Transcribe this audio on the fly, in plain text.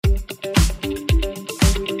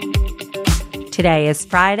Today is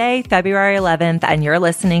Friday, February 11th, and you're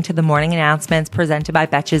listening to the morning announcements presented by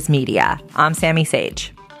Betches Media. I'm Sammy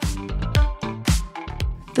Sage.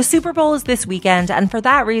 The Super Bowl is this weekend, and for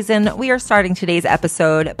that reason, we are starting today's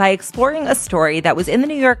episode by exploring a story that was in the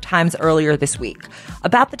New York Times earlier this week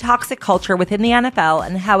about the toxic culture within the NFL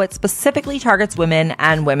and how it specifically targets women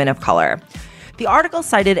and women of color. The article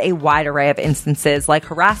cited a wide array of instances like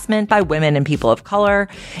harassment by women and people of color,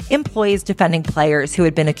 employees defending players who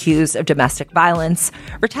had been accused of domestic violence,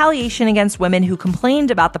 retaliation against women who complained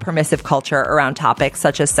about the permissive culture around topics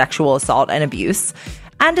such as sexual assault and abuse,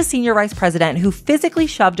 and a senior vice president who physically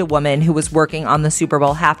shoved a woman who was working on the Super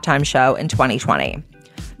Bowl halftime show in 2020.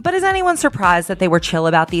 But is anyone surprised that they were chill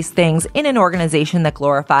about these things in an organization that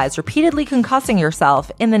glorifies repeatedly concussing yourself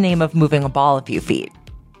in the name of moving a ball a few feet?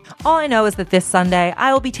 All I know is that this Sunday,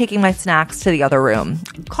 I will be taking my snacks to the other room.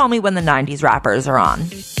 Call me when the 90s rappers are on.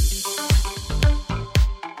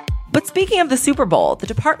 But speaking of the Super Bowl, the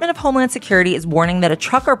Department of Homeland Security is warning that a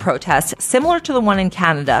trucker protest similar to the one in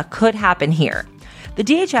Canada could happen here. The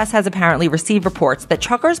DHS has apparently received reports that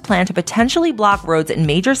truckers plan to potentially block roads in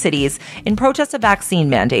major cities in protest of vaccine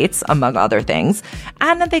mandates, among other things,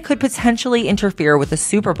 and that they could potentially interfere with the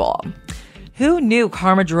Super Bowl. Who knew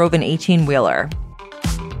Karma drove an 18-wheeler?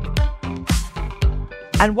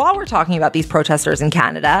 And while we're talking about these protesters in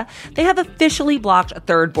Canada, they have officially blocked a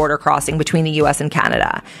third border crossing between the U.S. and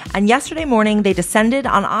Canada. And yesterday morning, they descended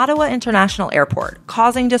on Ottawa International Airport,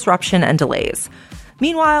 causing disruption and delays.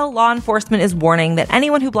 Meanwhile, law enforcement is warning that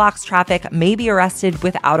anyone who blocks traffic may be arrested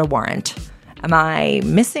without a warrant. Am I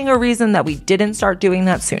missing a reason that we didn't start doing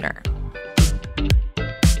that sooner?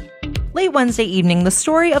 Late Wednesday evening, the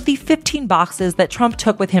story of the 15 boxes that Trump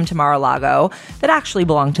took with him to Mar-a-Lago that actually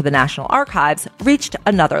belonged to the National Archives reached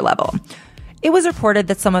another level. It was reported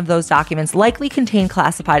that some of those documents likely contain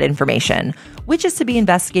classified information, which is to be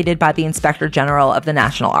investigated by the Inspector General of the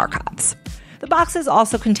National Archives. The boxes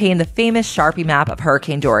also contain the famous Sharpie map of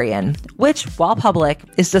Hurricane Dorian, which, while public,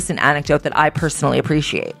 is just an anecdote that I personally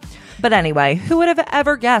appreciate. But anyway, who would have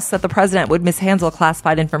ever guessed that the president would mishandle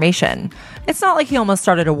classified information? It's not like he almost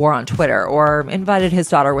started a war on Twitter or invited his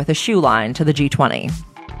daughter with a shoe line to the G20.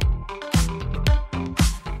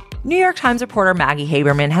 New York Times reporter Maggie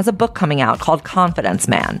Haberman has a book coming out called Confidence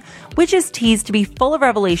Man, which is teased to be full of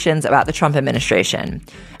revelations about the Trump administration.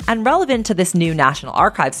 And relevant to this new National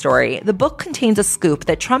Archives story, the book contains a scoop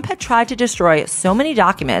that Trump had tried to destroy so many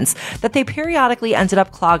documents that they periodically ended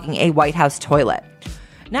up clogging a White House toilet.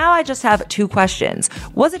 Now I just have two questions.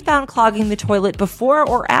 Was it found clogging the toilet before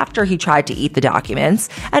or after he tried to eat the documents?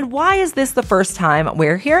 And why is this the first time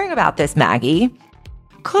we're hearing about this, Maggie?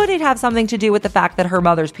 Could it have something to do with the fact that her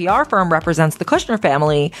mother's PR firm represents the Kushner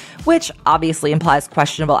family, which obviously implies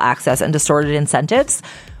questionable access and distorted incentives?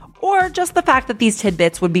 Or just the fact that these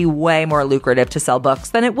tidbits would be way more lucrative to sell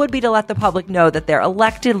books than it would be to let the public know that their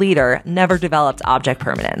elected leader never developed object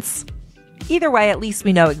permanence? Either way, at least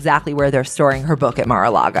we know exactly where they're storing her book at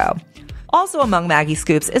Mar-a-Lago. Also among Maggie's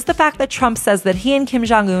scoops is the fact that Trump says that he and Kim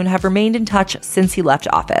Jong-un have remained in touch since he left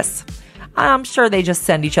office. I'm sure they just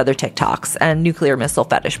send each other TikToks and nuclear missile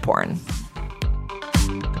fetish porn.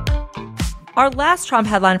 Our last Trump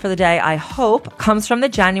headline for the day, I hope, comes from the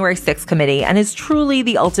January 6th committee and is truly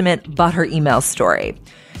the ultimate butter email story.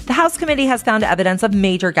 The House committee has found evidence of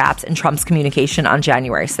major gaps in Trump's communication on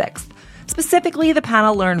January 6th. Specifically, the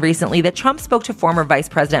panel learned recently that Trump spoke to former Vice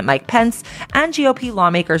President Mike Pence and GOP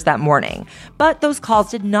lawmakers that morning, but those calls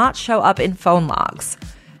did not show up in phone logs.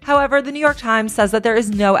 However, the New York Times says that there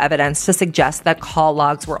is no evidence to suggest that call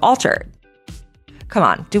logs were altered. Come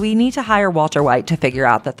on, do we need to hire Walter White to figure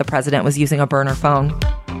out that the president was using a burner phone?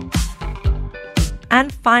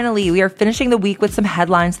 And finally, we are finishing the week with some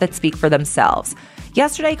headlines that speak for themselves.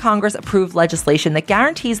 Yesterday, Congress approved legislation that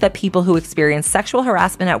guarantees that people who experience sexual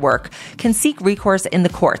harassment at work can seek recourse in the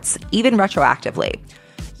courts, even retroactively.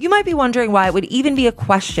 You might be wondering why it would even be a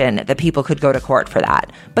question that people could go to court for that.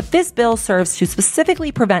 But this bill serves to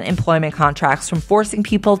specifically prevent employment contracts from forcing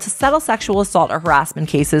people to settle sexual assault or harassment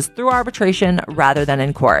cases through arbitration rather than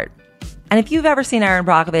in court. And if you've ever seen Erin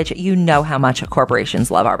Brockovich, you know how much corporations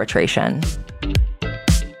love arbitration.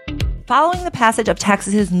 Following the passage of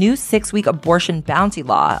Texas's new 6-week abortion bounty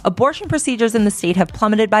law, abortion procedures in the state have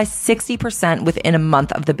plummeted by 60% within a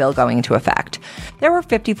month of the bill going into effect. There were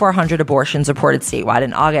 5,400 abortions reported statewide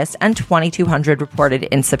in August and 2,200 reported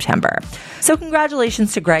in September. So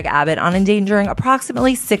congratulations to Greg Abbott on endangering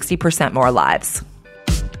approximately 60% more lives.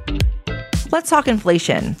 Let's talk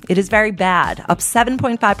inflation. It is very bad, up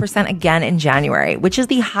 7.5% again in January, which is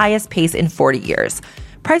the highest pace in 40 years.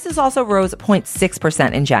 Prices also rose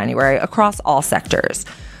 0.6% in January across all sectors.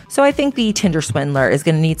 So I think the Tinder swindler is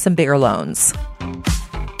going to need some bigger loans.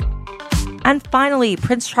 And finally,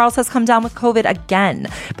 Prince Charles has come down with COVID again,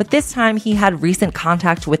 but this time he had recent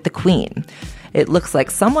contact with the Queen. It looks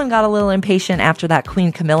like someone got a little impatient after that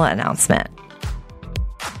Queen Camilla announcement.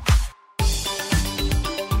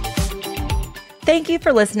 Thank you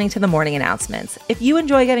for listening to the morning announcements. If you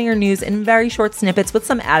enjoy getting your news in very short snippets with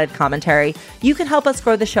some added commentary, you can help us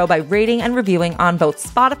grow the show by rating and reviewing on both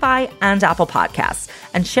Spotify and Apple Podcasts,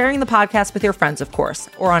 and sharing the podcast with your friends, of course,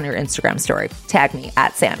 or on your Instagram story. Tag me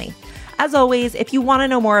 @Sammy. As always, if you want to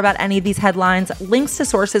know more about any of these headlines, links to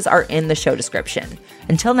sources are in the show description.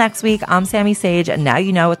 Until next week, I'm Sammy Sage, and now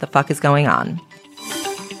you know what the fuck is going on.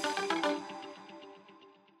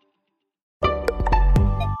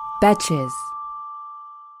 Betches.